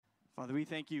Father, we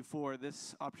thank you for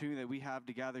this opportunity that we have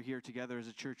to gather here together as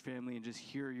a church family and just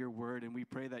hear your word. And we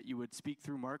pray that you would speak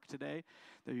through Mark today,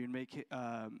 that you would make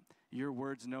your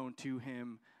words known to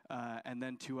him and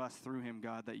then to us through him,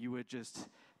 God, that you would just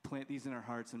plant these in our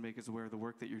hearts and make us aware of the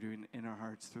work that you're doing in our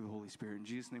hearts through the Holy Spirit. In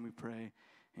Jesus' name we pray,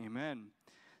 amen.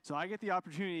 So I get the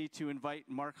opportunity to invite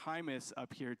Mark Hymus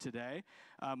up here today.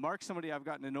 Mark's somebody I've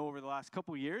gotten to know over the last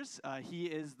couple years. He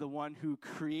is the one who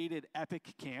created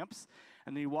Epic Camps,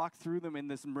 and he walked through them in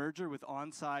this merger with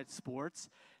Onside Sports.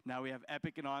 Now we have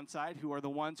Epic and Onside, who are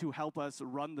the ones who help us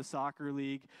run the soccer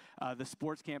league, the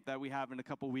sports camp that we have in a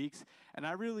couple weeks. And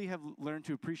I really have learned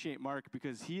to appreciate Mark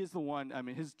because he is the one,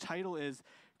 his title is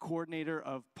Coordinator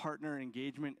of Partner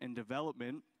Engagement and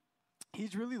Development.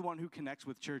 He's really the one who connects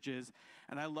with churches,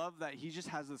 and I love that he just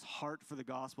has this heart for the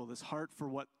gospel, this heart for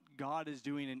what God is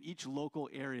doing in each local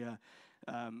area.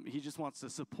 He just wants to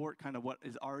support kind of what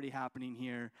is already happening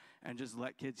here and just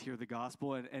let kids hear the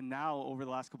gospel. And now, over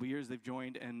the last couple of years, they've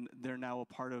joined, and they're now a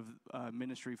part of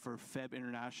ministry for FEB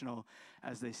International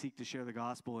as they seek to share the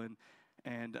gospel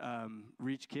and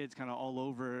reach kids kind of all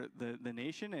over the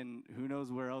nation, and who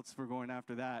knows where else we're going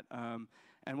after that.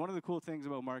 And one of the cool things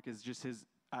about Mark is just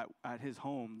at his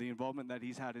home, the involvement that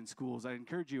he's had in schools. I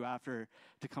encourage you after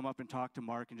to come up and talk to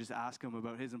Mark and just ask him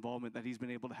about his involvement that he's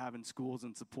been able to have in schools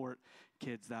and support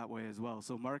kids that way as well.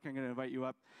 So Mark, I'm going to invite you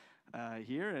up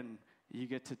here, and you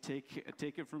get to take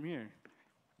it from here.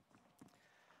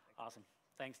 Awesome.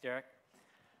 Thanks, Derek.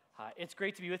 It's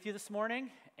great to be with you this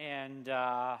morning, and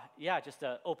just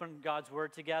to open God's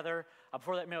Word together.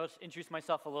 Before that, I'll just introduce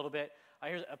myself a little bit.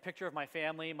 Here's a picture of my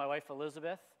family, my wife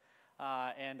Elizabeth,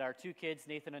 and our two kids,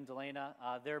 Nathan and Delana.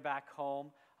 They're back home.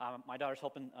 My daughter's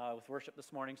helping with worship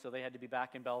this morning, so they had to be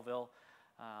back in Belleville.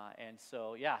 And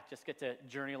so, just get to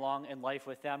journey along in life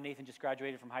with them. Nathan just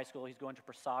graduated from high school. He's going to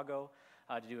Persago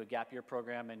to do a gap year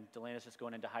program, and Delana's just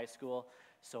going into high school.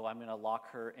 So I'm going to lock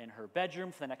her in her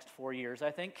bedroom for the next 4 years, I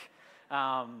think.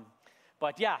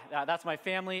 That's my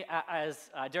family. As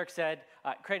Derek said,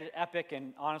 created Epic,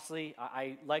 and honestly,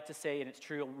 I like to say, and it's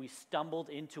true, we stumbled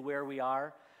into where we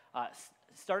are.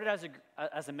 Started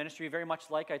as a ministry very much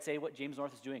like, I'd say, what James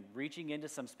North is doing, reaching into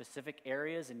some specific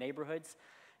areas and neighborhoods,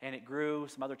 and it grew.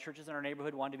 Some other churches in our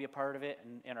neighborhood wanted to be a part of it,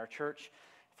 and our church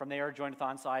from there joined with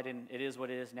Onside, and it is what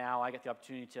it is now. I get the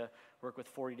opportunity to work with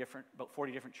about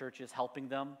 40 different churches, helping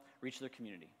them reach their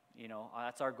community.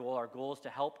 That's our goal. Our goal is to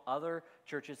help other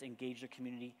churches engage their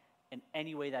community in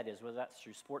any way that is, whether that's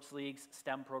through sports leagues,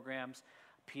 STEM programs,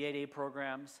 PA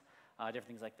programs, different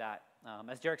things like that.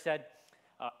 As Derek said,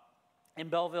 in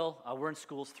Belleville, we're in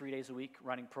schools 3 days a week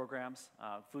running programs,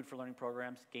 food for learning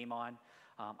programs, Game On.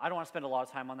 I don't want to spend a lot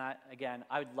of time on that. Again,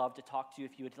 I would love to talk to you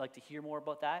if you would like to hear more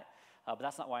about that, but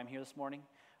that's not why I'm here this morning.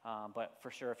 But for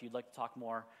sure, if you'd like to talk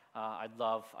more, I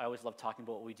always love talking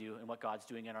about what we do and what God's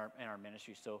doing in our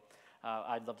ministry. So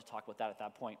I'd love to talk about that at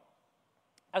that point.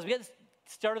 As we get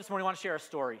started this morning, I want to share a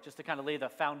story just to kind of lay the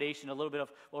foundation, a little bit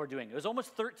of what we're doing. It was almost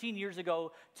 13 years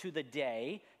ago to the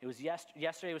day. It was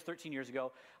yesterday was 13 years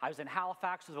ago. I was in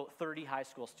Halifax with about 30 high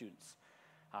school students.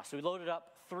 So we loaded up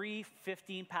 3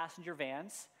 15-passenger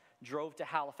vans, drove to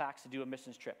Halifax to do a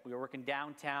missions trip. We were working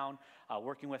downtown,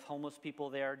 working with homeless people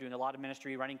there, doing a lot of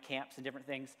ministry, running camps and different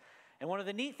things. And one of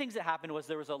the neat things that happened was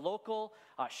there was a local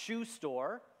shoe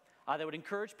store that would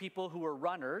encourage people who were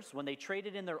runners, when they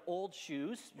traded in their old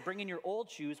shoes, bring in your old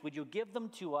shoes, would you give them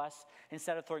to us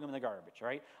instead of throwing them in the garbage,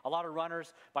 right? A lot of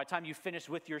runners, by the time you finish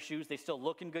with your shoes, they still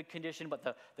look in good condition, but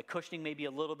the cushioning may be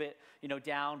a little bit,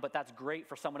 down, but that's great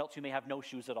for someone else who may have no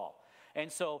shoes at all.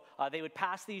 And so they would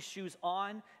pass these shoes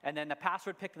on, and then the pastor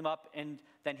would pick them up, and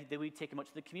then they would take them out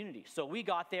to the community. So we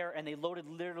got there, and they loaded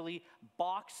literally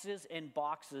boxes and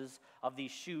boxes of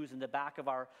these shoes in the back of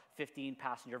our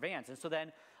 15-passenger vans. And so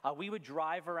then we would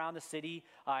drive around the city,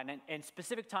 and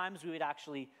specific times we would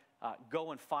actually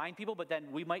go and find people, but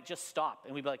then we might just stop,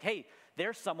 and we'd be like, hey,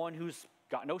 there's someone who's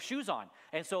got no shoes on.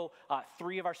 And so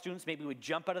 3 of our students maybe would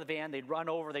jump out of the van, they'd run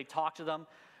over, they'd talk to them,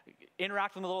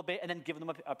 interact with them a little bit, and then give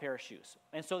them a pair of shoes.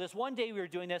 And so this one day we were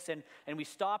doing this, and we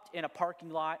stopped in a parking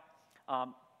lot,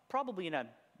 probably in a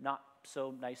not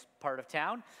so nice part of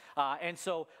town. And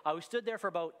so we stood there for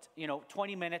about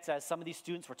 20 minutes as some of these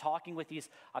students were talking with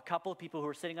a couple of people who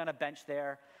were sitting on a bench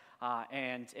there.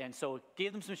 And so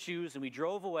gave them some shoes, and we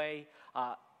drove away.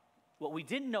 What we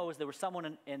didn't know is there was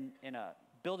someone in a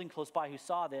building close by who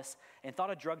saw this and thought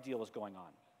a drug deal was going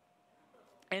on.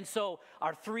 And so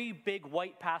our 3 big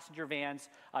white passenger vans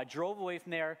drove away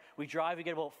from there. We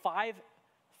get about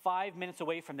five minutes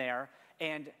away from there,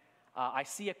 and I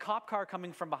see a cop car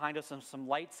coming from behind us and some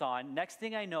lights on. Next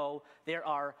thing I know, there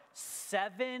are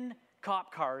 7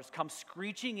 cop cars come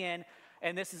screeching in,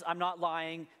 and this is, I'm not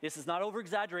lying, this is not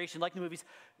over-exaggeration like in the movies,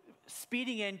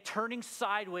 speeding in, turning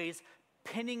sideways,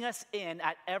 pinning us in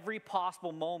at every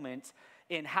possible moment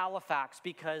in Halifax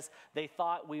because they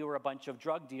thought we were a bunch of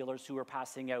drug dealers who were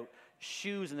passing out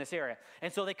shoes in this area.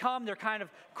 And so they come, they're kind of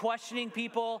questioning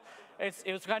people.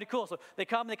 It was kind of cool. So they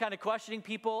come, they're kind of questioning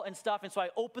people and stuff. And so I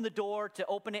open the door to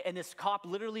open it, and this cop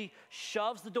literally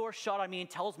shoves the door shut on me and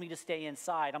tells me to stay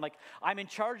inside. I'm like, I'm in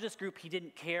charge of this group. He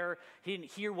didn't care. He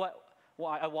didn't hear what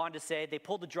I wanted to say. They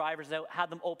pulled the drivers out, had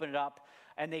them open it up.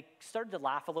 And they started to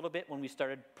laugh a little bit when we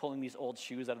started pulling these old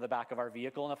shoes out of the back of our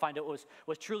vehicle and to find out what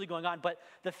was truly going on. But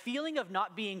the feeling of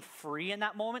not being free in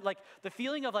that moment, like the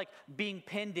feeling of like being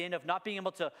pinned in, of not being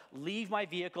able to leave my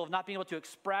vehicle, of not being able to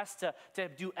express, to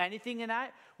do anything in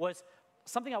that was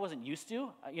something I wasn't used to,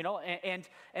 you know. And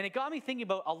it got me thinking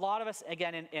about a lot of us,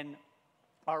 again, in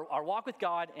our walk with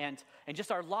God and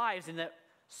just our lives, in that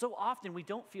so often we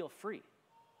don't feel free.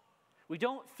 We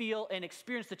don't feel and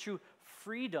experience the true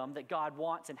freedom that God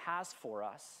wants and has for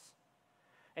us.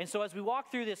 And so as we walk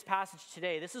through this passage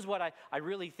today, this is what I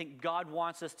really think God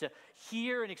wants us to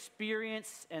hear and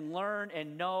experience and learn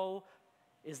and know,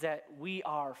 is that we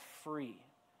are free.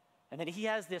 And that he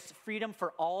has this freedom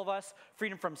for all of us,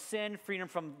 freedom from sin, freedom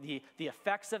from the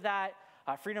effects of that,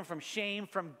 freedom from shame,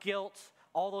 from guilt,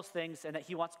 all those things, and that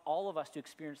he wants all of us to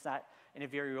experience that in a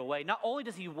very real way. Not only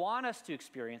does he want us to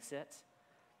experience it,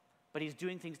 but he's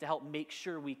doing things to help make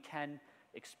sure we can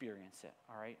experience it,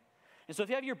 all right? And so if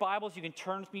you have your Bibles, you can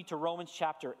turn with me to Romans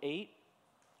chapter 8.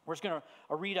 We're just going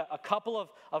to read a couple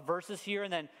of verses here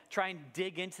and then try and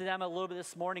dig into them a little bit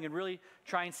this morning and really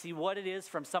try and see what it is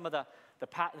from some of the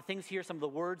things here, some of the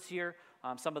words here,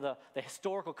 some of the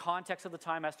historical context of the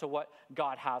time as to what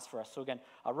God has for us. So again,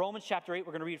 Romans chapter 8,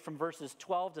 we're going to read from verses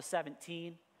 12 to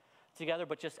 17 together.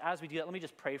 But just as we do that, let me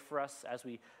just pray for us as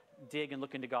we dig and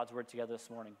look into God's word together this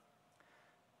morning.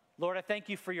 Lord, I thank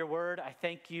you for your word. I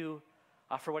thank you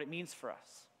for what it means for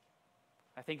us.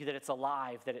 I thank you that it's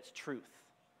alive, that it's truth,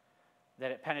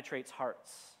 that it penetrates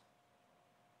hearts,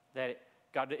 that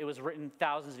God, it was written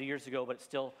thousands of years ago, but it's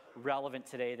still relevant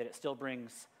today, that it still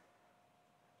brings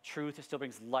truth, it still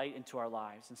brings light into our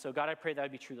lives. And so, God, I pray that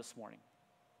would be true this morning,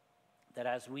 that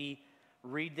as we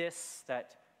read this,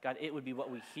 that, God, it would be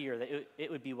what we hear, that it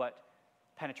would be what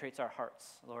penetrates our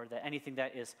hearts, Lord, that anything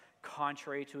that is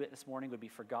contrary to it this morning would be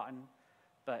forgotten,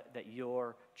 but that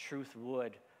your truth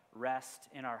would rest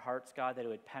in our hearts, God, that it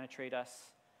would penetrate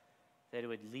us, that it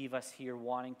would leave us here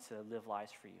wanting to live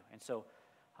lives for you. And so,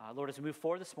 Lord, as we move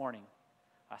forward this morning,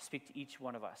 speak to each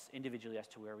one of us individually as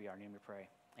to where we are. In your name we pray.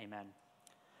 Amen.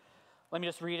 Let me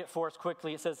just read it for us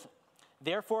quickly. It says,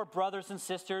 "Therefore, brothers and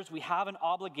sisters, we have an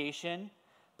obligation,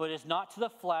 but it is not to the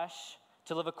flesh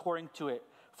to live according to it.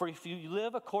 For if you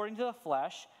live according to the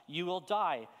flesh, you will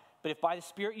die. But if by the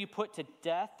Spirit you put to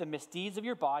death the misdeeds of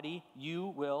your body, you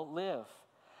will live.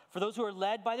 For those who are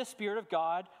led by the Spirit of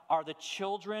God are the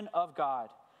children of God.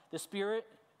 The Spirit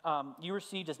you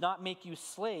received does not make you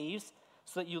slaves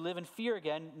so that you live in fear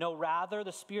again. No, rather,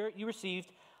 the Spirit you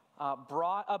received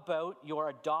brought about your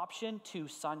adoption to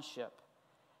sonship.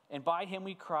 And by him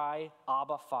we cry,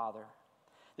 Abba, Father.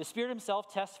 The Spirit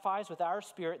himself testifies with our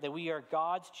spirit that we are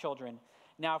God's children.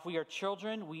 Now, if we are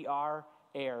children, we are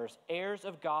heirs, heirs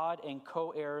of God and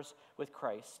co-heirs with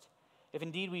Christ. If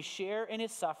indeed we share in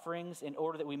his sufferings, in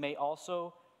order that we may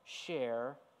also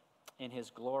share in his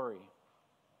glory."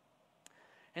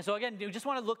 And so again, we just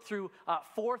want to look through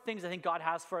 4 things I think God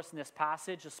has for us in this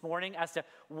passage this morning as to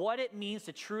what it means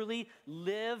to truly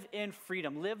live in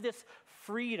freedom, live this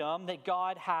freedom that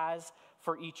God has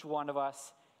for each one of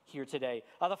us here today.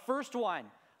 The first one,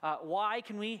 how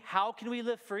can we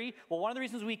live free? Well, one of the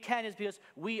reasons we can is because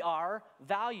we are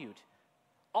valued.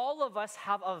 All of us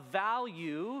have a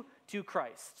value to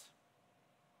Christ.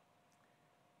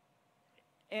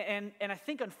 And I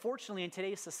think, unfortunately, in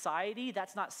today's society,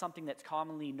 that's not something that's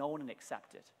commonly known and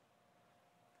accepted.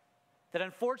 That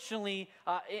unfortunately,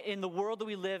 in the world that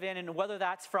we live in, and whether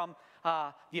that's from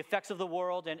the effects of the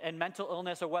world and mental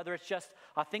illness, or whether it's just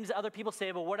things that other people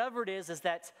say, but whatever it is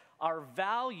that our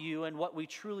value and what we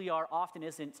truly are often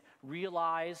isn't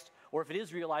realized, or if it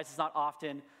is realized, it's not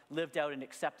often lived out and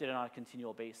accepted on a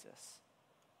continual basis.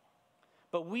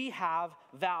 But we have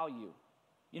value.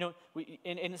 You know,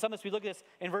 in some of this, we look at this,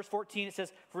 in verse 14, it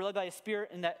says, "For we're led by the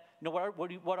Spirit," and that, you know,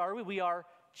 what are we? We are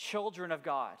children of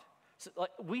God. So,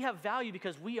 we have value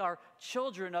because we are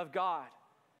children of God.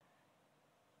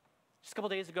 Just a couple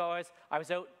days ago, I was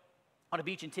out on a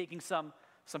beach and taking some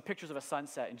some pictures of a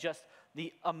sunset, and just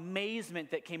the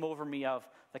amazement that came over me of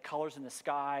the colors in the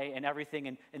sky and everything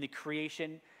and the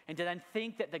creation. And to then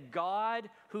think that the God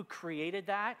who created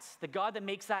that, the God that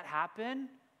makes that happen,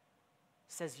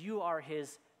 says you are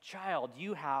his child.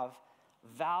 You have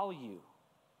value.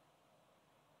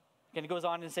 And it goes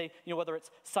on to say, whether it's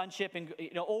sonship and,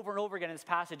 over and over again in this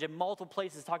passage, in multiple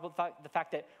places, talk about the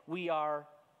fact that we are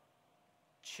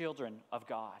children of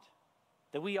God,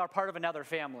 that we are part of another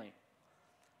family.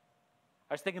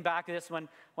 I was thinking back to this when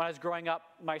I was growing up.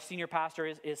 My senior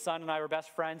pastor, his son and I were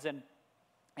best friends, and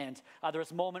there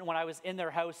was a moment when I was in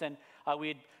their house, and we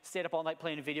had stayed up all night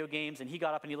playing video games, and he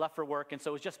got up and he left for work, and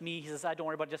so it was just me. He says, don't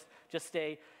worry about it, just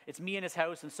stay. It's me in his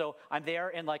house, and so I'm there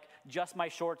in like just my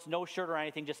shorts, no shirt or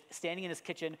anything, just standing in his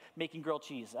kitchen making grilled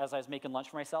cheese as I was making lunch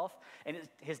for myself, and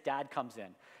his dad comes in.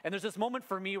 And there's this moment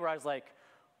for me where I was like,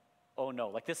 oh no,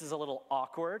 like this is a little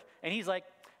awkward. And he's like,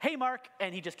 hey, Mark,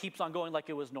 and he just keeps on going like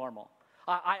it was normal.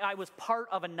 I was part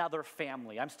of another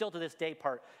family. I'm still to this day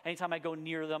part. Anytime I go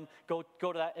near them, go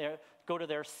to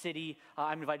their city,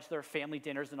 I'm invited to their family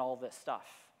dinners and all this stuff.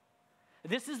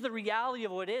 This is the reality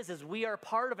of what it is we are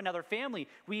part of another family.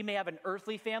 We may have an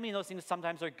earthly family, and those things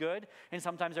sometimes are good and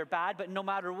sometimes are bad, but no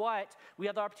matter what, we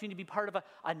have the opportunity to be part of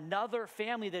another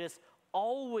family that is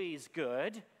always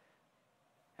good,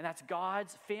 and that's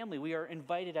God's family. We are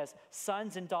invited as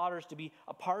sons and daughters to be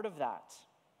a part of that.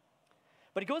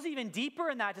 But it goes even deeper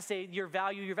in that to say your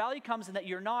value comes in that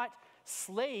you're not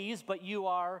slaves, but you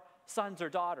are sons or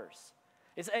daughters.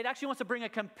 It actually wants to bring a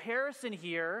comparison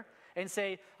here and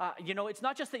say, it's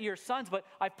not just that you're sons, but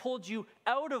I've pulled you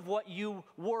out of what you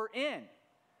were in.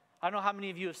 I don't know how many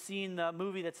of you have seen the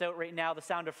movie that's out right now, The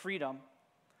Sound of Freedom.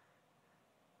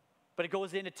 But it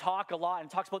goes in to talk a lot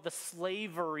and talks about the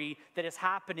slavery that is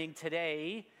happening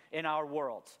today in our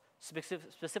world,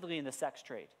 specifically in the sex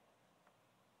trade.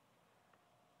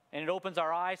 And it opens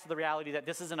our eyes to the reality that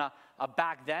this isn't a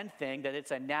back then thing, that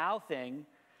it's a now thing.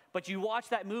 But you watch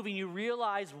that movie and you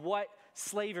realize what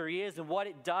slavery is and what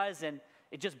it does, and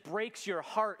it just breaks your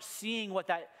heart seeing what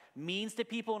that means to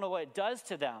people and what it does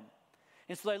to them.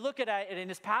 And so I look at it, and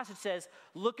this passage says,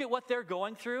 look at what they're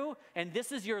going through, and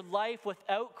this is your life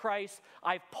without Christ.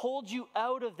 I've pulled you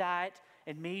out of that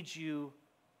and made you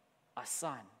a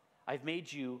son. I've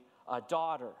made you a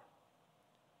daughter.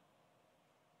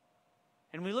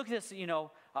 And we look at this,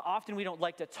 often we don't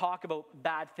like to talk about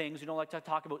bad things. We don't like to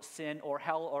talk about sin or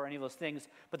hell or any of those things.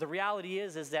 But the reality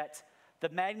is that the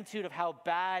magnitude of how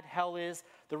bad hell is,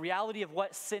 the reality of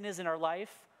what sin is in our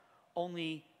life,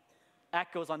 only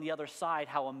echoes on the other side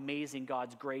how amazing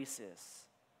God's grace is.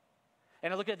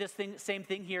 And I look at this same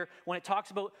thing here when it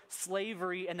talks about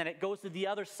slavery, and then it goes to the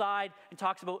other side and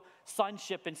talks about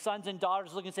sonship and sons and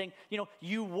daughters, looking and saying,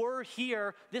 you were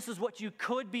here. This is what you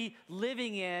could be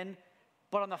living in.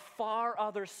 But on the far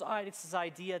other side, it's this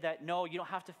idea that, no, you don't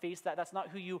have to face that. That's not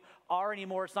who you are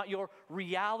anymore. It's not your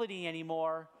reality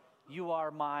anymore. You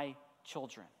are my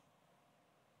children.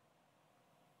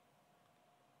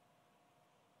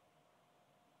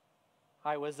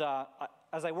 I was,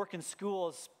 as I work in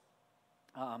schools,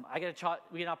 we get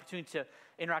an opportunity to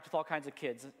interact with all kinds of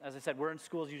kids. As I said, we're in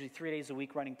schools usually 3 days a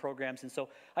week running programs. And so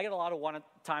I get a lot of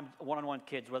one-on-one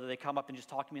kids, whether they come up and just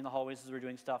talk to me in the hallways as we're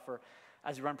doing stuff, or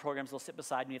as we run programs, they'll sit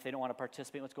beside me if they don't want to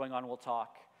participate in what's going on, and we'll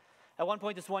talk. At one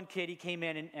point, this one kid, he came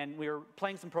in, and we were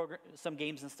playing some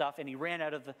games and stuff, and he ran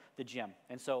out of the gym.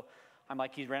 And so I'm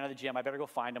like, he ran out of the gym. I better go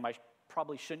find him. I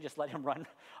probably shouldn't just let him run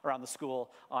around the school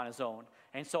on his own.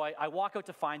 And so I walk out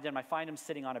to find him. I find him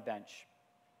sitting on a bench.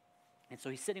 And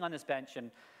so he's sitting on this bench, and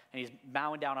he's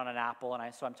bowing down on an apple.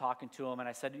 And so I'm talking to him, and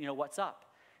I said, what's up?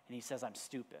 And he says, I'm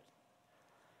stupid.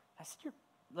 I said, you're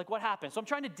like, what happened? So I'm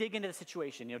trying to dig into the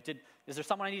situation. Is there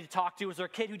someone I need to talk to? Was there a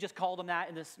kid who just called him that?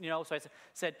 So I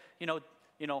said,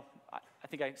 I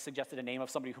think I suggested a name of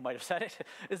somebody who might have said it.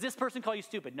 Does this person call you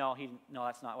stupid? No,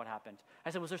 that's not what happened.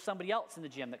 I said, was there somebody else in the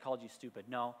gym that called you stupid?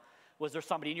 No. Was there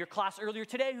somebody in your class earlier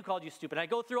today who called you stupid? And I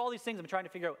go through all these things. I'm trying to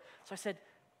figure out. So I said,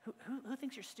 who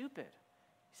thinks you're stupid?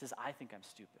 He says, I think I'm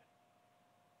stupid.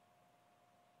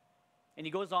 And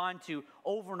he goes on to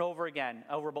over and over again,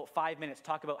 over about 5 minutes,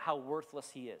 talk about how worthless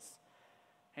he is.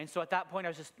 And so at that point, I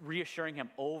was just reassuring him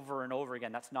over and over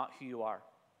again, that's not who you are.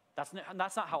 That's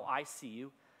not how I see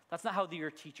you. That's not how your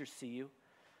teachers see you.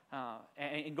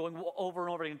 And going over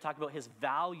and over again, talking about his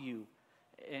value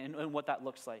and what that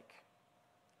looks like.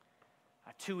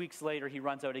 2 weeks later, he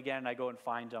runs out again, and I go and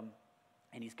find him.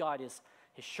 And he's got his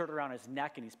shirt around his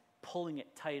neck, and he's pulling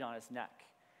it tight on his neck.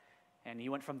 And he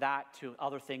went from that to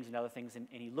other things, and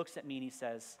he looks at me and he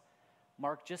says,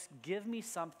 Mark, just give me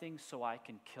something so I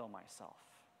can kill myself.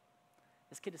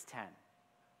 This kid is 10.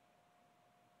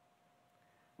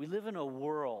 We live in a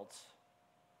world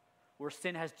where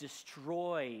sin has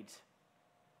destroyed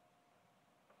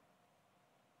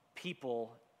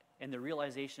people and the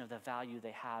realization of the value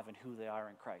they have and who they are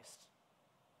in Christ.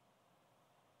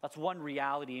 That's one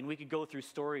reality, and we could go through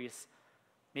stories,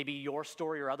 maybe your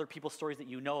story or other people's stories that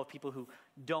you know of people who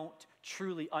don't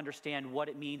truly understand what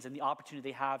it means and the opportunity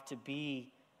they have to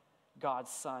be God's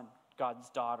son, God's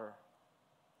daughter.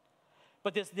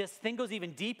 But this thing goes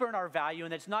even deeper in our value,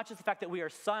 and it's not just the fact that we are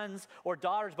sons or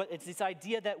daughters, but it's this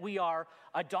idea that we are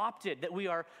adopted, that we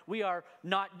are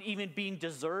not even being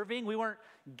deserving. We weren't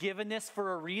given this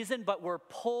for a reason, but we're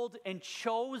pulled and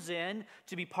chosen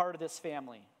to be part of this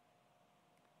family.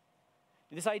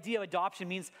 This idea of adoption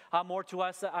means more to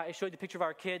us. I showed you the picture of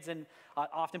our kids, and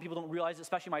often people don't realize,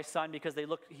 especially my son, because they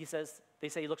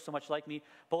say he looks so much like me.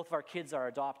 Both of our kids are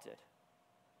adopted.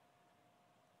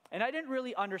 And I didn't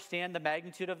really understand the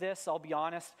magnitude of this, I'll be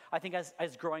honest. I think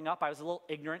as growing up, I was a little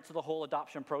ignorant to the whole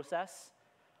adoption process.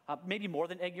 Maybe more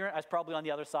than ignorant. I was probably on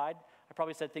the other side. I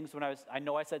probably said things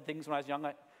I said things when I was young.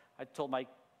 I told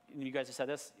you guys have said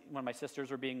this, when my sisters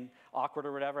were being awkward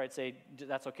or whatever, I'd say,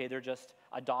 that's okay, they're just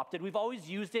adopted. We've always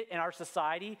used it in our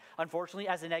society, unfortunately,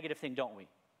 as a negative thing, don't we?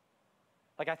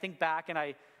 Like, I think back and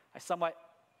I somewhat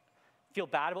feel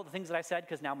bad about the things that I said,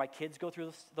 because now my kids go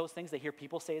through those things. They hear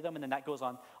people say them, and then that goes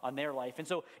on their life. And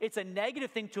so it's a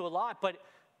negative thing to a lot, but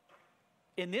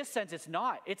in this sense, it's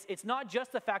not. It's not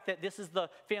just the fact that this is the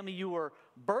family you were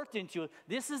birthed into.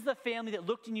 This is the family that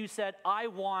looked and you said, I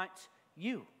want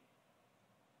you.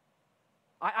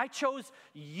 I chose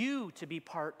you to be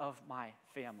part of my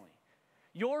family.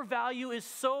 Your value is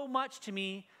so much to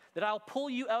me that I'll pull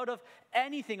you out of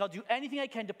anything. I'll do anything I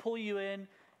can to pull you in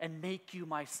and make you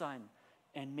my son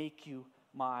and make you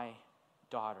my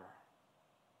daughter.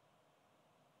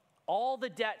 All the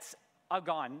debts are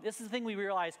gone. This is the thing we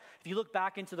realize if you look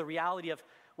back into the reality of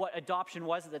what adoption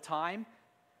was at the time.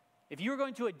 If you were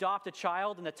going to adopt a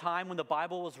child in the time when the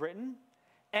Bible was written,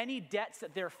 any debts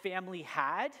that their family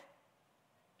had,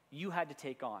 you had to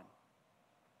take on.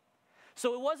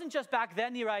 So it wasn't just back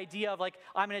then the idea of like,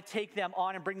 I'm going to take them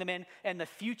on and bring them in and the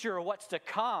future or what's to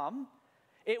come.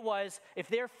 It was, if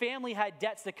their family had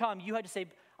debts to come, you had to say,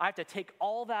 I have to take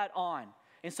all that on.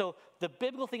 And so the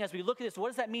biblical thing, as we look at this, what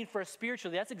does that mean for us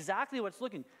spiritually? That's exactly what it's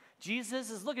looking.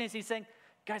 Jesus is looking at us, he's saying,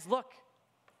 guys, look,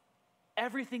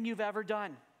 everything you've ever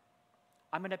done,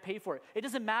 I'm going to pay for it. It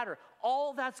doesn't matter.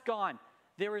 All that's gone.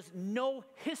 There is no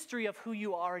history of who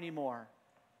you are anymore.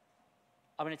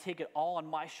 I'm going to take it all on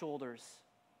my shoulders.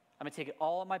 I'm going to take it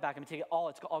all on my back. I'm going to take it all.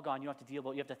 It's all gone. You don't have to deal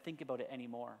about it. You have to think about it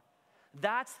anymore.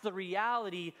 That's the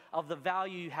reality of the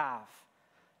value you have.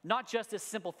 Not just this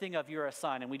simple thing of you're a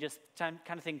son, and we just kind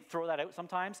of throw that out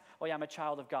sometimes. Oh yeah, I'm a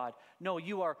child of God. No,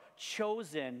 you are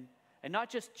chosen, and not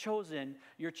just chosen,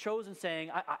 you're chosen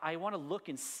saying, I want to look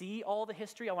and see all the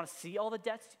history. I want to see all the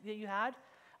debts that you had,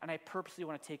 and I purposely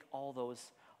want to take all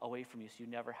those away from you so you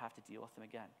never have to deal with them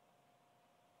again.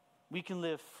 We can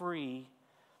live free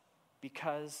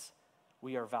because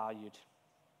we are valued.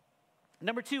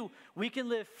 Number two, we can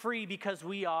live free because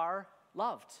we are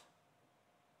loved.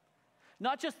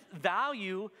 Not just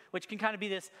value, which can kind of be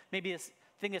this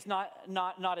thing that's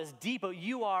not as deep, but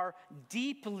you are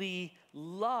deeply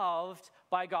loved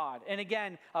by God. And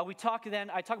again, I talk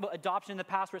about adoption in the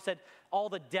past where it said all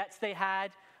the debts they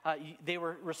had, they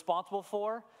were responsible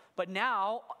for. But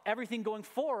now, everything going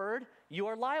forward, you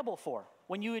are liable for.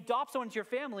 When you adopt someone into your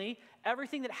family,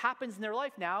 everything that happens in their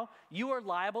life now, you are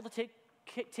liable to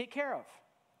take care of.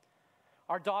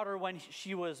 Our daughter, when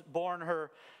she was born, her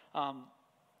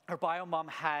bio mom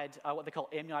had what they call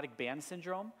amniotic band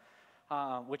syndrome,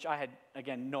 which I had,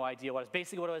 again, no idea what it was.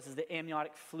 Basically what it was is the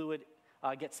amniotic fluid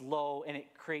gets low and it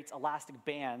creates elastic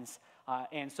bands.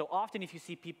 And so often if you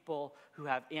see people who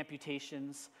have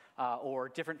amputations or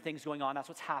different things going on, that's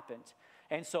what's happened.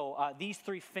 And so these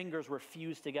three fingers were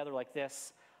fused together like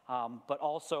this, but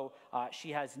also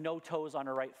she has no toes on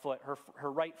her right foot.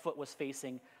 Her right foot was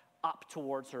facing up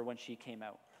towards her when she came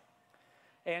out.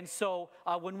 And so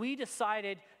when we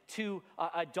decided to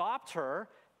adopt her,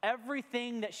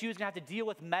 everything that she was going to have to deal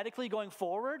with medically going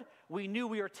forward, we knew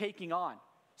we were taking on.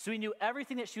 So we knew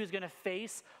everything that she was going to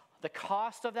face, the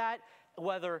cost of that,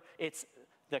 whether it's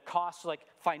the cost like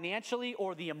financially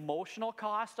or the emotional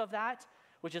cost of that,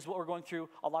 which is what we're going through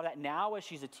a lot of that now as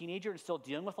she's a teenager and still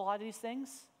dealing with a lot of these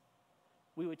things,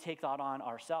 we would take that on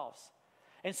ourselves.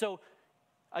 And so,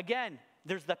 again,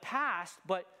 there's the past,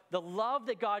 but the love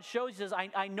that God shows is,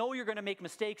 I know you're going to make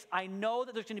mistakes. I know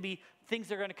that there's going to be things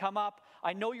that are going to come up.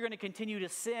 I know you're going to continue to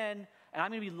sin, and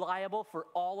I'm going to be liable for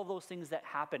all of those things that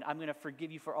happen. I'm going to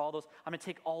forgive you for all those. I'm going to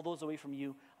take all those away from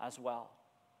you as well.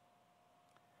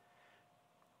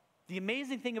 the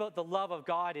amazing thing about the love of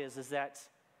God is that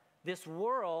this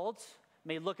world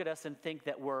may look at us and think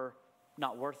that we're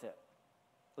not worth it.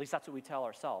 At least that's what we tell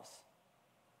ourselves.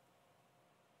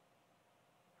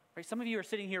 Right? Some of you are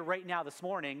sitting here right now this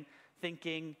morning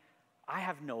thinking, I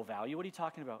have no value. What are you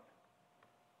talking about?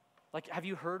 Like, have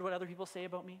you heard what other people say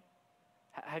about me?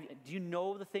 Do you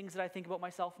know the things that I think about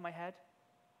myself in my head?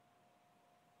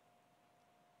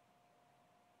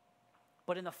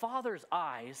 But in the Father's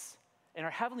eyes, in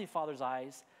our Heavenly Father's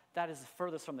eyes, that is the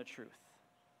furthest from the truth.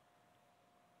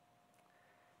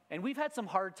 And we've had some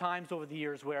hard times over the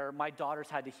years where my daughter's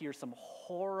had to hear some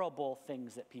horrible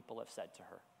things that people have said to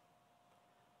her.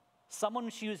 Some when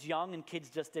she was young and kids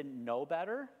just didn't know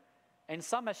better, and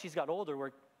some as she's got older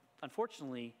where,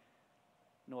 unfortunately,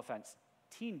 no offense,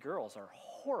 teen girls are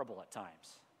horrible at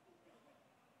times.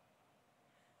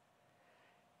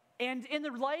 And in the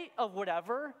light of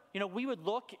whatever, we would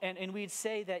look and we'd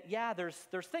say that, yeah, there's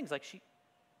things like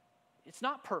it's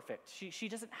not perfect. She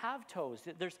doesn't have toes.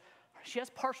 She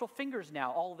has partial fingers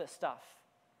now, all of this stuff.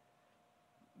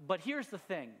 But here's the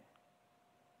thing.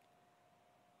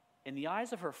 In the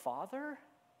eyes of her Father,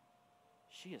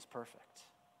 she is perfect.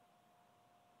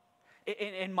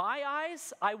 In my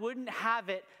eyes, I wouldn't have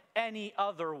it any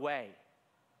other way.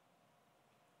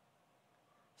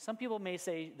 Some people may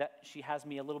say that she has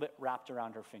me a little bit wrapped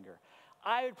around her finger.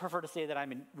 I would prefer to say that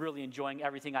I'm really enjoying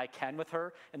everything I can with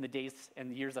her in the days and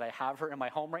the years that I have her in my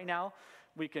home right now.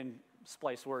 We can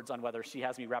splice words on whether she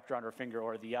has me wrapped around her finger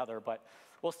or the other, but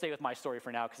we'll stay with my story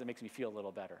for now because it makes me feel a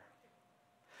little better.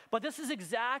 But this is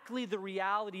exactly the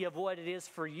reality of what it is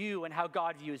for you and how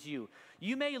God views you.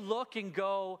 You may look and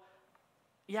go,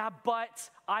 yeah, but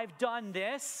I've done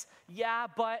this. Yeah,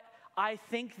 but I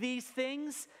think these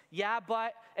things. Yeah,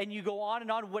 but, and you go on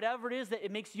and on, whatever it is that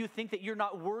it makes you think that you're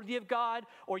not worthy of God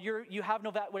or you have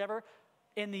no value, whatever.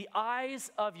 In the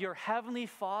eyes of your Heavenly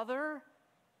Father,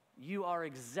 you are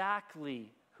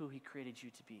exactly who He created you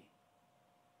to be.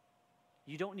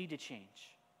 You don't need to change.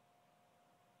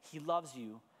 He loves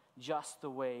you just the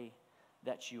way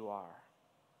that you are.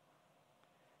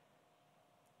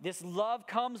 This love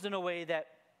comes in a way that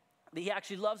He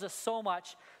actually loves us so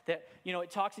much that,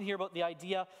 it talks in here about the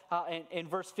idea in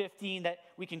verse 15 that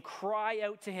we can cry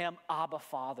out to Him, Abba,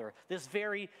 Father. This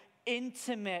very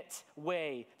intimate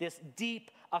way, this deep,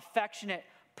 affectionate,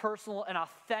 personal, and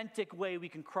authentic way we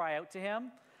can cry out to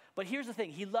Him. But here's the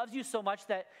thing. He loves you so much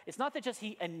that it's not that just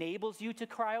He enables you to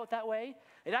cry out that way.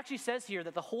 It actually says here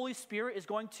that the Holy Spirit is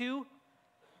going to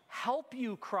help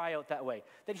you cry out that way.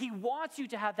 That He wants you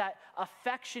to have that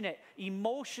affectionate,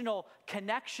 emotional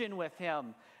connection with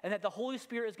Him. And that the Holy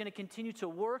Spirit is going to continue to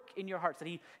work in your hearts. That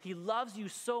He loves you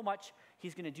so much,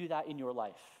 He's going to do that in your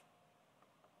life.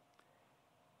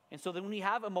 And so then when we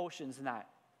have emotions in that,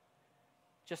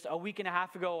 just a week and a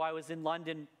half ago, I was in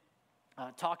London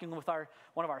talking with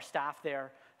one of our staff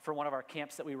there for one of our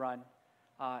camps that we run.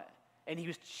 And he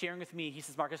was sharing with me, he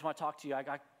says, Mark, I just want to talk to you. I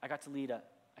got to lead a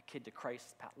kid to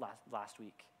Christ last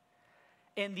week.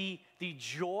 And the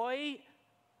joy,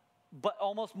 but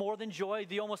almost more than joy,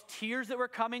 the almost tears that were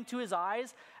coming to his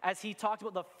eyes as he talked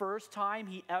about the first time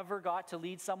he ever got to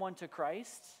lead someone to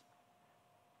Christ.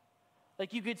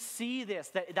 Like you could see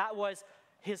this, that was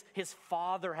his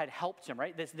father had helped him,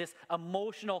 right? This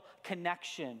emotional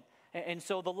connection. And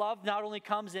so the love not only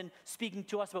comes in speaking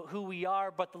to us about who we are,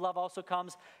 but the love also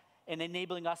comes in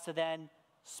enabling us to then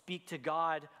speak to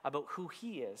God about who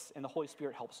He is. And the Holy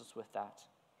Spirit helps us with that.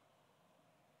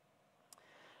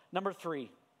 Number 3.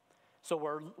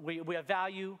 So we have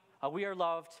value. We are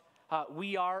loved.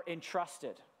 We are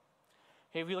entrusted.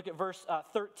 Okay, if we look at verse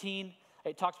 13,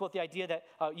 it talks about the idea that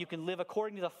you can live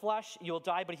according to the flesh, you will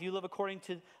die, but if you live according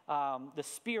to the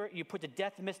Spirit, you put to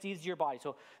death the misdeeds of your body.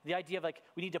 So the idea of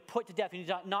we need to put to death, we need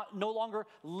to no longer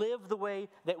live the way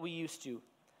that we used to.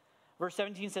 Verse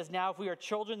 17 says, now if we are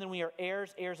children, then we are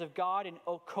heirs of God and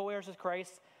co-heirs of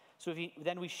Christ. So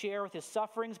then we share with His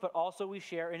sufferings, but also we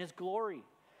share in His glory.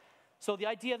 So this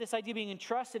idea of being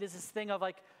entrusted is this thing of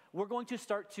we're going to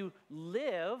start to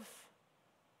live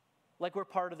like we're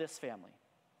part of this family.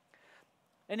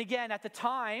 And again, at the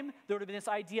time, there would have been this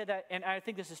idea that, and I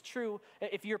think this is true,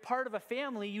 if you're part of a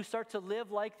family, you start to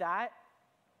live like that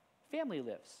family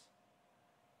lives.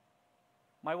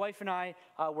 My wife and I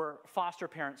were foster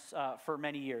parents for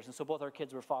many years, and so both our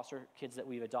kids were foster kids that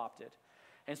we've adopted.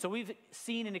 And so we've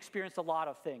seen and experienced a lot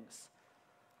of things.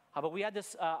 But we had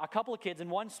a couple of kids, and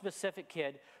one specific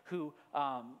kid who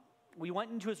we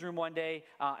went into his room one day,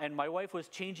 and my wife was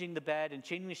changing the bed and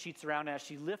changing the sheets around, and as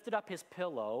she lifted up his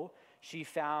pillow, she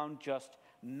found just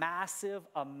massive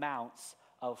amounts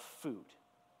of food.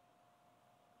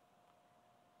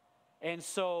 And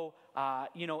so,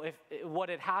 if what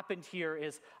had happened here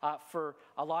is for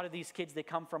a lot of these kids, they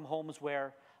come from homes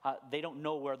where they don't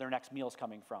know where their next meal is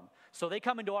coming from. So they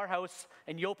come into our house,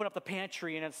 and you open up the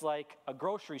pantry, and it's like a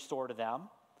grocery store to them.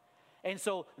 And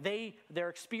so their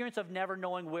experience of never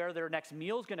knowing where their next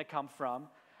meal is going to come from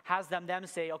has them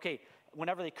say, okay,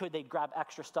 whenever they could, they'd grab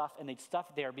extra stuff and they'd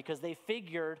stuff there because they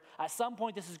figured at some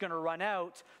point this is going to run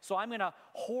out. So I'm going to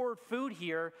hoard food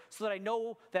here so that I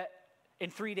know that in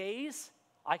 3 days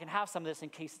I can have some of this in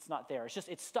case it's not there.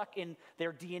 It's stuck in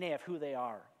their DNA of who they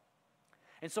are.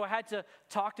 And so I had to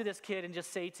talk to this kid and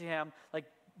just say to him, like,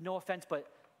 no offense, but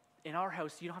in our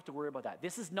house, you don't have to worry about that.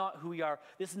 This is not who we are.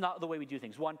 This is not the way we do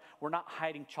things. One, we're not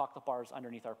hiding chocolate bars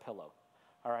underneath our pillow,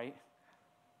 all right?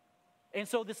 And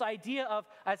so this idea of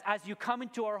as you come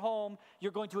into our home,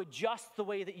 you're going to adjust the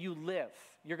way that you live.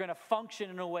 You're going to function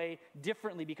in a way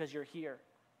differently because you're here.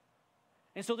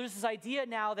 And so there's this idea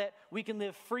now that we can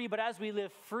live free, but as we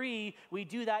live free, we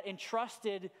do that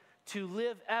entrusted to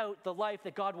live out the life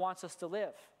that God wants us to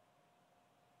live.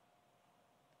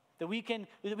 That we can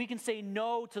say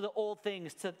no to the old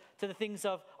things, to the things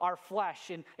of our flesh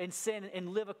and sin, and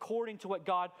live according to what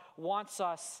God wants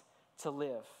us to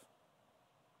live.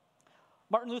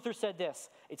 Martin Luther said this: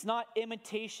 it's not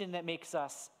imitation that makes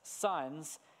us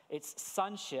sons, it's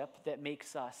sonship that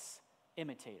makes us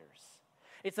imitators.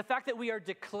 It's the fact that we are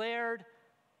declared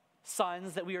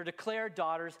sons, that we are declared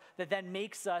daughters, that then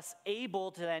makes us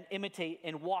able to then imitate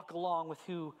and walk along with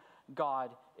who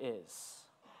God is.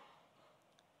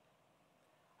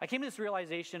 I came to this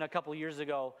realization a couple years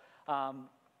ago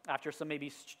after some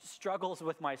maybe struggles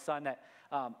with my son that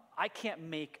I can't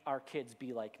make our kids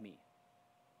be like me.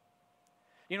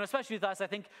 Especially with us, I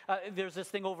think there's this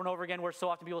thing over and over again where so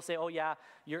often people say, oh yeah,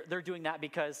 they're doing that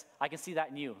because I can see that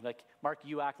in you. Like, Mark,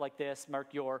 you act like this, Mark,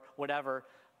 you're whatever.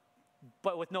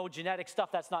 But with no genetic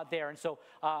stuff, that's not there. And so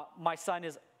my son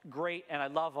is great and I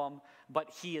love him,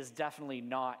 but he is definitely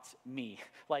not me.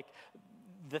 Like,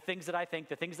 the things that I think,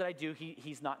 the things that I do,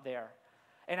 he's not there.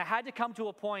 And I had to come to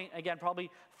a point, again, probably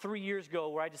 3 years ago,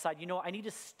 where I decided, I need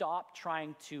to stop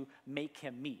trying to make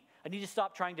him me. I need to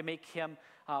stop trying to make him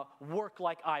work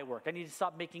like I work. I need to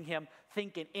stop making him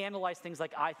think and analyze things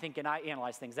like I think and I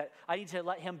analyze things. That I need to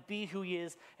let him be who he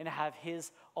is and have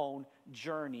his own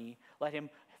journey. Let him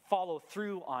follow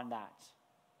through on that.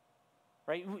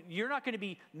 Right? You're not going to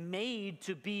be made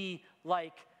to be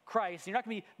like Christ. You're not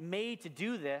going to be made to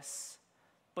do this,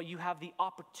 but you have the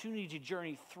opportunity to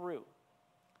journey through.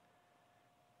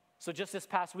 So just this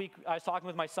past week, I was talking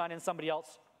with my son and somebody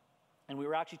else, and we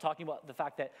were actually talking about the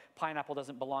fact that pineapple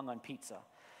doesn't belong on pizza.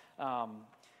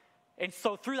 And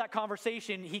so through that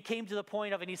conversation, he came to the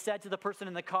point of, and he said to the person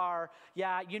in the car,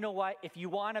 yeah, you know what? If you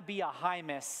want to be a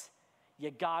Hymus,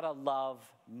 you got to love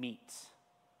meat.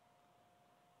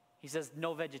 He says,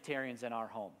 no vegetarians in our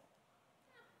home.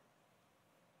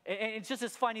 And it's just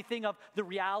this funny thing of the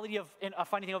reality of, and a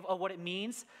funny thing of what it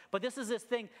means. But this is this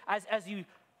thing, as you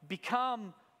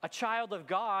become a child of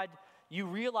God, you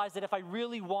realize that if I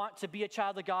really want to be a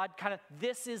child of God, kind of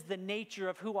this is the nature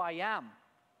of who I am.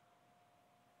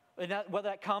 And whether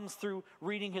that comes through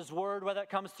reading his word, whether it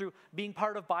comes through being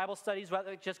part of Bible studies,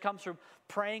 whether it just comes from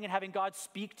praying and having God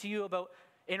speak to you about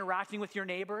interacting with your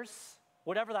neighbors,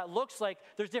 whatever that looks like,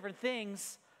 there's different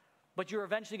things, but you're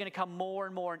eventually going to come more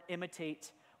and more and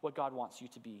imitate what God wants you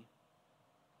to be.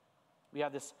 We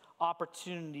have this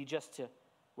opportunity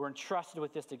we're entrusted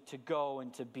with this to go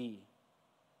and to be.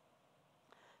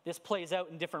 This plays out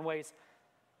in different ways.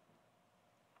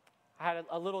 I had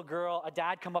a little girl, a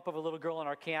dad come up with a little girl in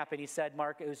our camp, and he said,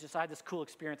 Mark, I had this cool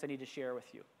experience I need to share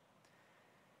with you.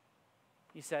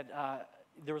 He said,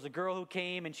 there was a girl who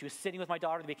came, and she was sitting with my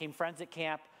daughter. They became friends at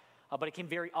camp. But it became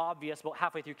very obvious about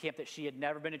halfway through camp that she had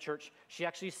never been to church. She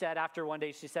actually said after one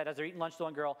day, she said, as they're eating lunch to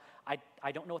one girl,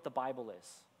 I don't know what the Bible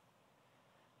is.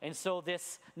 And so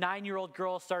this 9-year-old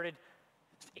girl started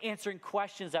answering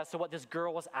questions as to what this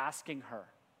girl was asking her.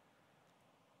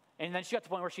 And then she got to the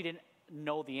point where she didn't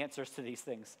know the answers to these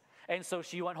things. And so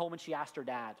she went home and she asked her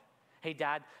dad, hey,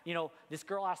 Dad, this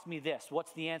girl asked me this.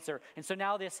 What's the answer? And so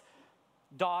now this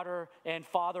daughter and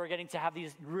father are getting to have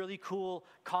these really cool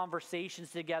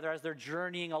conversations together as they're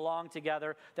journeying along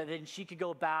together, that then she could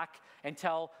go back and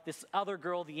tell this other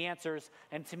girl the answers.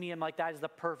 And to me, I'm like, that is the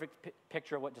perfect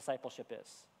picture of what discipleship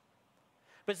is.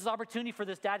 But it's this opportunity for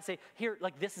this dad to say, here,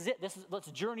 like, this is it. Let's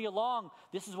journey along.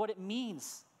 This is what it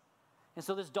means. And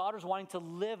so this daughter's wanting to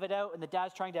live it out, and the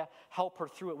dad's trying to help her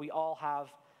through it. We all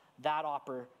have that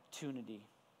opportunity.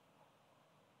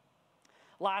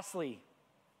 Lastly,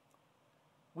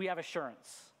 we have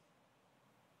assurance.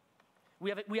 We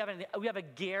have a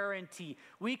guarantee.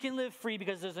 We can live free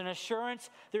because there's an assurance,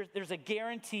 there's a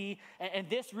guarantee, and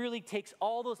this really takes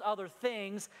all those other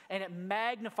things and it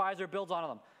magnifies or builds on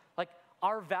them. Like,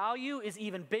 our value is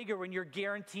even bigger when you're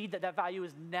guaranteed that value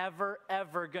is never,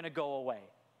 ever going to go away.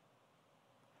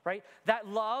 Right? That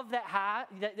love that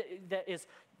is,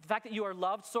 the fact that you are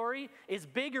loved, is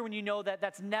bigger when you know that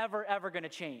that's never, ever going to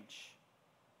change.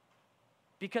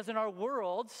 Because in our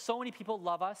world, so many people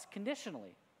love us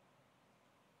conditionally.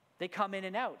 They come in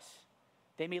and out.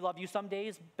 They may love you some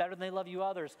days better than they love you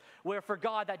others. Where for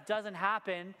God, that doesn't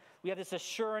happen. We have this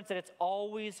assurance that it's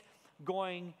always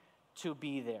going to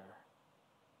be there.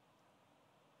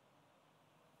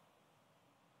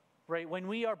 Right? When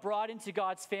we are brought into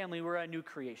God's family, we're a new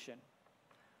creation.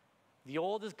 The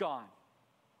old is gone.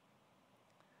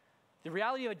 The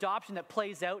reality of adoption that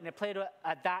plays out, and it played out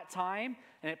at that time,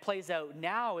 and it plays out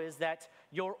now, is that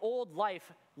your old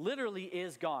life literally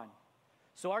is gone.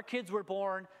 So our kids were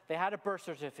born, they had a birth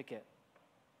certificate.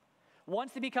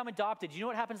 Once they become adopted, you know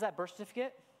what happens to that birth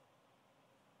certificate?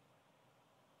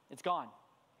 It's gone.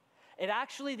 It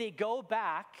actually, they go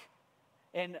back.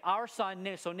 And our son,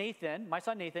 so Nathan, my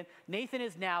son Nathan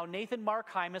is now Nathan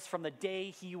Mark Hymus from the day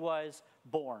he was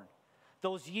born.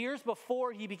 Those years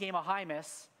before he became a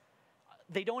Hymus,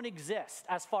 they don't exist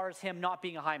as far as him not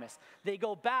being a Hymus. They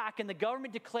go back and the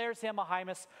government declares him a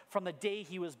Hymus from the day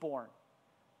he was born.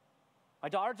 My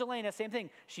daughter Delana, same thing.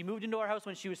 She moved into our house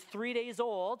when she was 3 days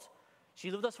old.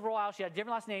 She lived with us for a while. She had a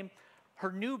different last name.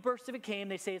 Her new birth certificate came.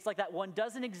 They say it's like that one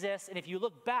doesn't exist. And if you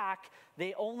look back,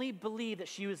 they only believe that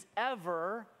she was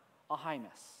ever a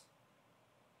Hymus.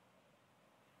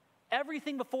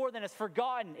 Everything before then is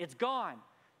forgotten. It's gone.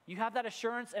 You have that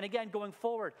assurance, and again, going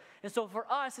forward. And so for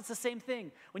us, it's the same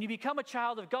thing. When you become a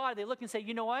child of God, they look and say,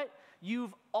 you know what?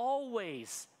 You've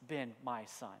always been my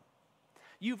son.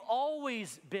 You've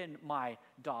always been my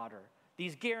daughter.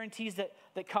 These guarantees that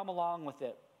come along with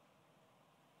it.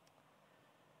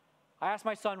 I asked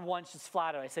my son once, just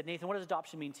flat out, I said, Nathan, what does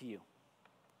adoption mean to you?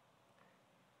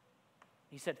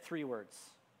 He said 3 words.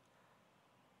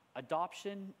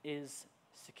 Adoption is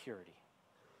security.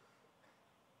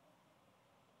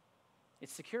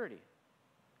 It's security.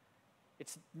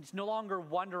 It's no longer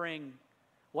wondering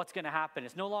what's going to happen.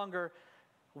 It's no longer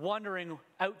wondering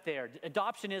out there.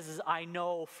 Adoption is I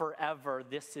know forever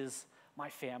this is my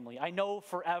family. I know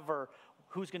forever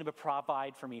who's going to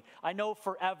provide for me. I know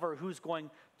forever who's going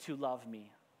to love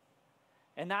me.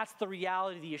 And that's the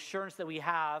reality, the assurance that we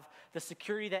have, the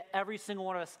security that every single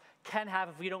one of us can have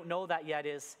if we don't know that yet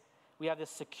is we have this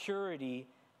security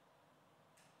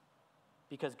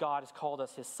because God has called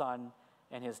us his son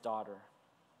and his daughter.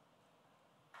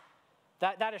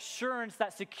 That assurance,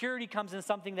 that security comes in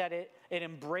something that it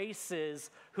embraces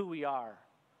who we are.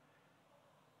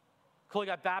 Chloe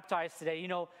got baptized today. You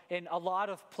know, in a lot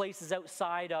of places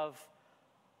outside of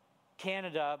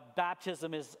Canada,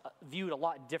 baptism is viewed a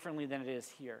lot differently than it is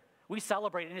here. We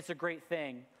celebrate it, and it's a great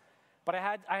thing. But I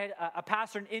had a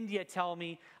pastor in India tell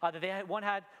me that they had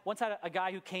once had a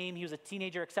guy who came. He was a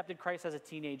teenager, accepted Christ as a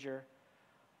teenager.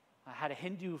 Had a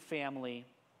Hindu family.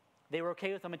 They were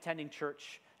okay with him attending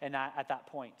church and at that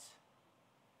point.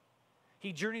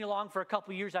 He journeyed along for a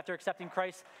couple years after accepting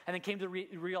Christ and then came to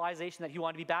the realization that he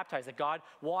wanted to be baptized, that God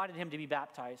wanted him to be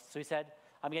baptized. So he said,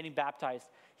 I'm getting baptized.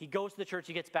 He goes to the church,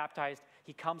 he gets baptized,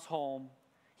 he comes home,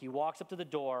 he walks up to the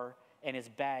door, and his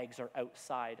bags are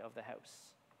outside of the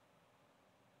house.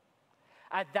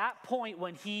 At that point,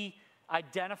 when he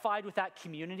identified with that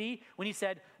community, when he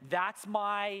said, that's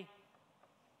my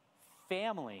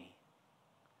family,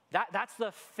 that's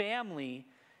the family,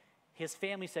 his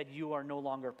family said, you are no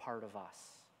longer part of us.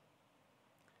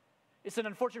 It's an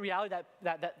unfortunate reality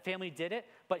that family did it,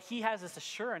 but he has this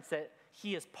assurance that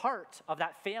he is part of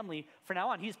that family from now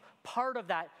on. He's part of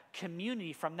that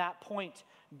community from that point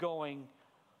going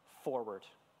forward.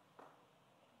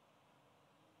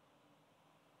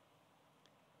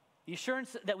 The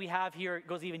assurance that we have here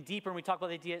goes even deeper, and we talk about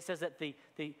the idea. It says that the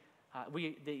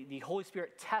Holy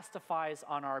Spirit testifies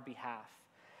on our behalf.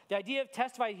 The idea of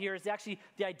testify here is actually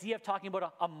the idea of talking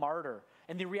about a martyr.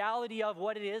 And the reality of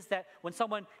what it is that when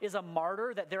someone is a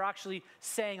martyr, that they're actually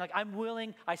saying, like, I'm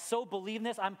willing, I so believe in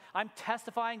this, I'm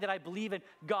testifying that I believe in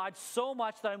God so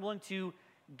much that I'm willing to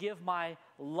give my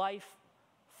life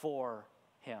for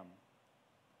him.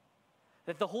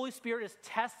 That the Holy Spirit is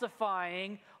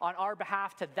testifying on our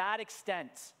behalf to that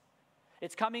extent.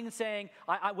 It's coming and saying,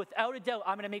 I without a doubt,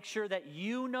 I'm going to make sure that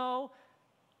you know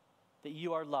that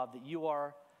you are loved, that you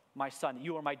are my son, that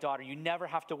you are my daughter. You never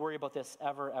have to worry about this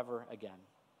ever, ever again.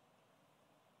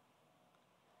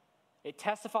 It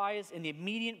testifies in the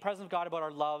immediate presence of God about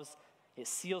our loves It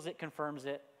seals it, confirms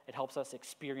it. It helps us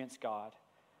experience God.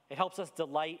 It helps us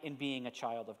delight in being a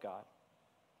child of God.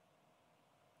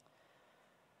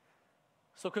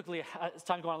 So quickly, as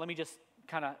time goes on, let me just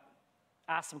kind of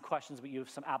ask some questions about you,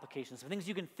 some applications, some things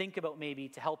you can think about maybe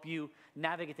to help you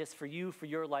navigate this for you, for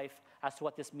your life, as to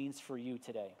what this means for you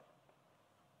today.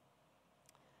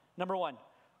 Number one,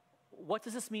 what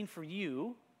does this mean for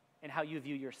you and how you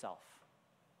view yourself?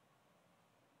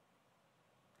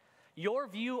 Your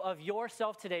view of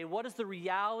yourself today, what is the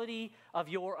reality of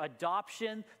your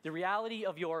adoption, the reality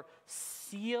of your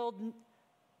sealed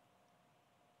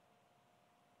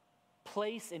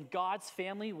place in God's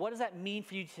family? What does that mean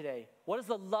for you today? What does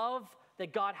the love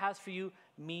that God has for you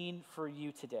mean for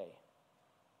you today?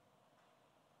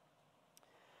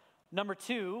 Number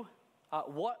two,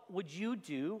 what would you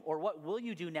do or what will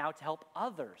you do now to help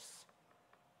others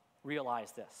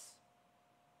realize this?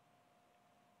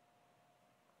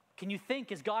 Can you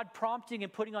think, is God prompting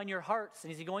and putting on your hearts,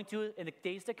 and is he going to in the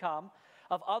days to come,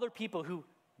 of other people who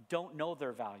don't know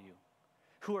their value,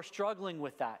 who are struggling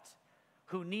with that,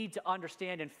 who need to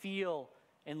understand and feel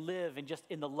and live and just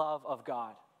in the love of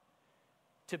God,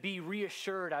 to be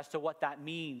reassured as to what that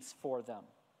means for them?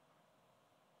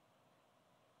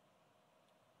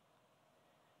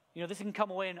 You know, this can come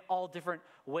away in all different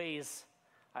ways.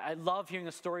 I love hearing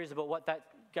the stories about what that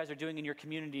guys are doing in your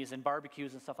communities and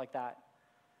barbecues and stuff like that.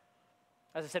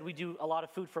 As I said, we do a lot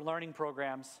of food for learning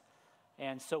programs,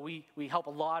 and so we help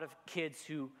a lot of kids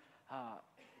who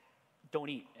don't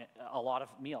eat a lot of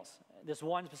meals. This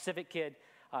one specific kid,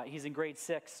 he's in grade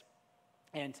 6,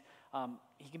 and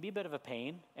he can be a bit of a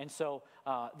pain. And so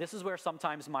this is where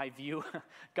sometimes my view,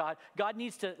 God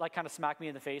needs to like kind of smack me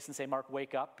in the face and say, Mark,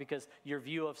 wake up, because your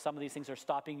view of some of these things are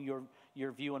stopping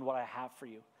your view on what I have for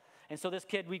you. And so this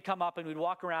kid, we'd come up and we'd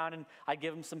walk around and I'd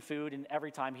give him some food, and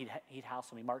every time he'd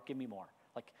hassle me, Mark, give me more.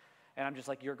 And I'm just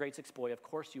like, you're a grade 6 boy, of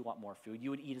course you want more food. You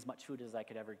would eat as much food as I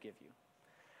could ever give you.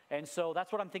 And so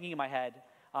that's what I'm thinking in my head.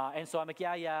 And so I'm like,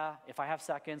 yeah, if I have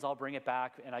seconds, I'll bring it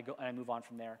back, and I move on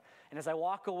from there. And as I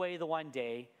walk away the one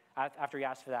day, after he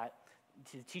asked for that,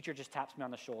 the teacher just taps me on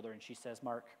the shoulder, and she says,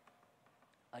 Mark,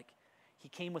 like, he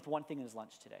came with one thing in his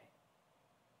lunch today.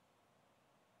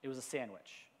 It was a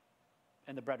sandwich,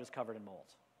 and the bread was covered in mold.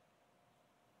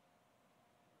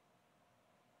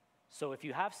 So if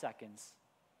you have seconds,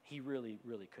 he really,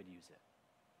 really could use it.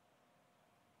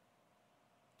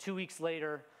 2 weeks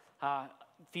later,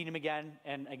 feed him again,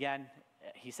 and again,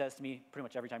 he says to me pretty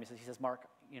much every time, he says, Mark,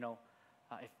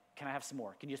 can I have some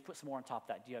more? Can you just put some more on top of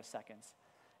that? Do you have seconds?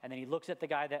 And then he looks at the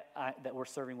guy that we're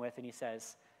serving with, and he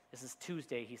says, this is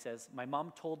Tuesday, he says, my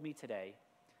mom told me today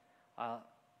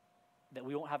that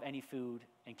we won't have any food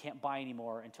and can't buy any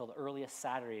more until the earliest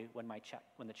Saturday when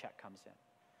the check comes in.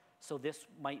 So this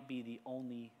might be the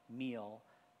only meal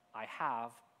I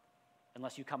have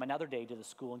unless you come another day to the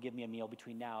school and give me a meal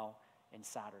between now and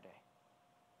Saturday.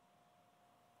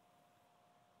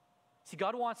 See,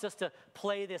 God wants us to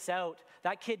play this out.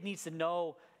 That kid needs to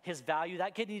know his value.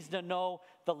 That kid needs to know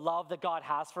the love that God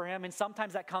has for him. And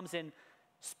sometimes that comes in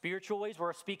spiritual ways where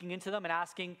we're speaking into them and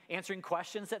answering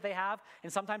questions that they have.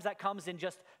 And sometimes that comes in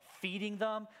just feeding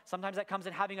them. Sometimes that comes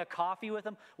in having a coffee with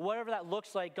them. Whatever that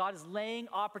looks like, God is laying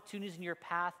opportunities in your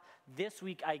path this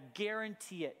week, I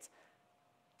guarantee it,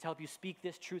 to help you speak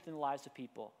this truth in the lives of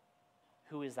people.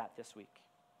 Who is that this week?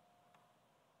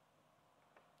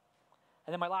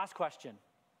 And then my last question,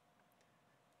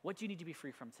 what do you need to be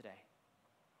free from today?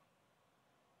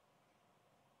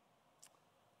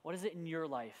 What is it in your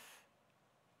life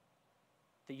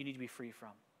that you need to be free from?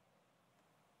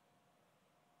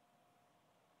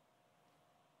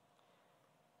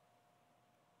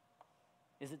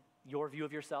 Is it your view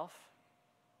of yourself?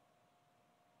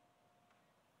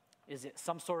 Is it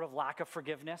some sort of lack of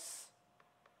forgiveness?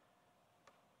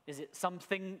 Is it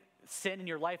sin in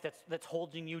your life that's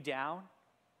holding you down?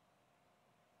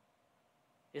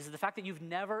 Is it the fact that you've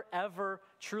never, ever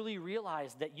truly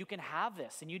realized that you can have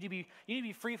this, and you need to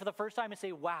be free for the first time and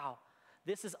say, wow,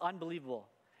 this is unbelievable.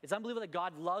 It's unbelievable that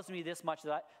God loves me this much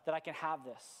that I can have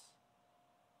this.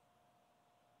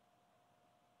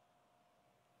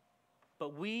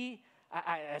 But we,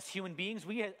 as human beings,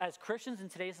 we as Christians in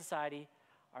today's society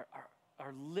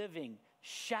are living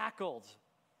shackled.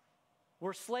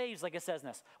 We're slaves, like it says in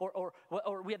this. Or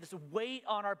we have this weight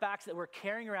on our backs that we're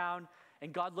carrying around,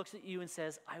 and God looks at you and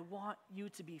says, I want you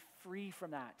to be free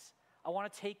from that. I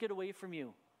want to take it away from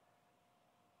you.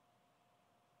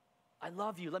 I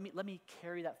love you. Let me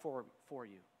carry that forward for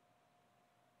you.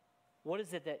 What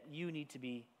is it that you need to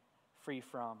be free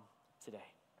from today?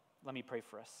 Let me pray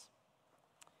for us.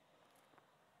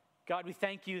 God, we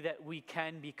thank you that we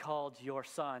can be called your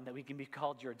son, that we can be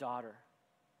called your daughter.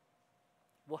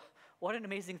 What an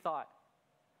amazing thought.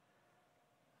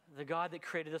 The God that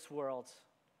created this world,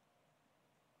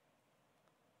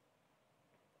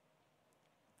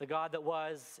 the God that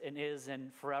was and is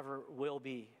and forever will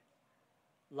be,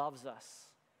 loves us,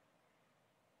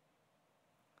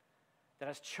 that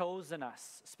has chosen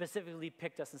us, specifically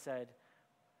picked us and said,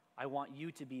 I want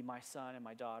you to be my son and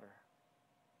my daughter.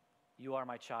 You are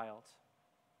my child.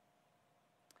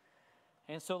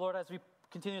 And so, Lord, as we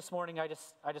continue this morning, I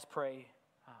just pray,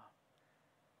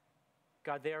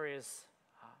 God, there is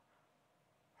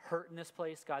hurt in this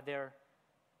place. God, there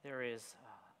is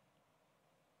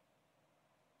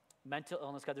mental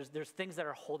illness. God, there's things that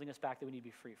are holding us back that we need to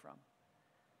be free from.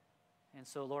 And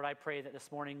so, Lord, I pray that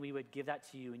this morning we would give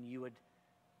that to you and you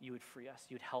would free us.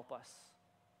 You would help us.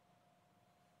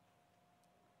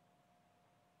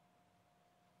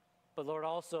 But Lord,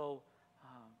 also,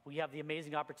 we have the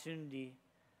amazing opportunity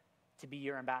to be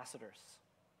your ambassadors,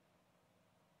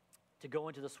 to go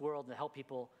into this world and help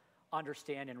people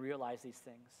understand and realize these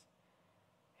things.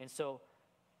 And so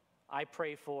I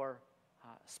pray for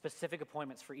specific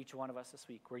appointments for each one of us this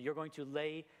week, where you're going to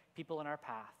lay people in our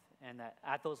path, and that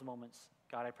at those moments,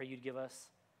 God, I pray you'd give us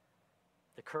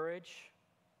the courage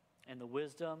and the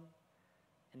wisdom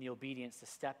and the obedience to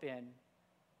step in,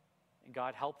 and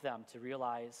God, help them to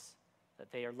realize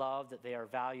that they are loved, that they are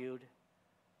valued,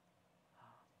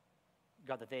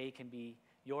 God, that they can be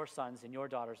your sons and your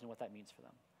daughters and what that means for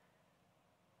them.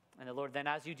 And the Lord, then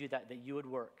as you do that, that you would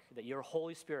work, that your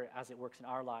Holy Spirit, as it works in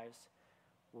our lives,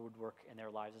 would work in their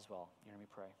lives as well. In your name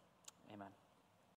we pray. Amen.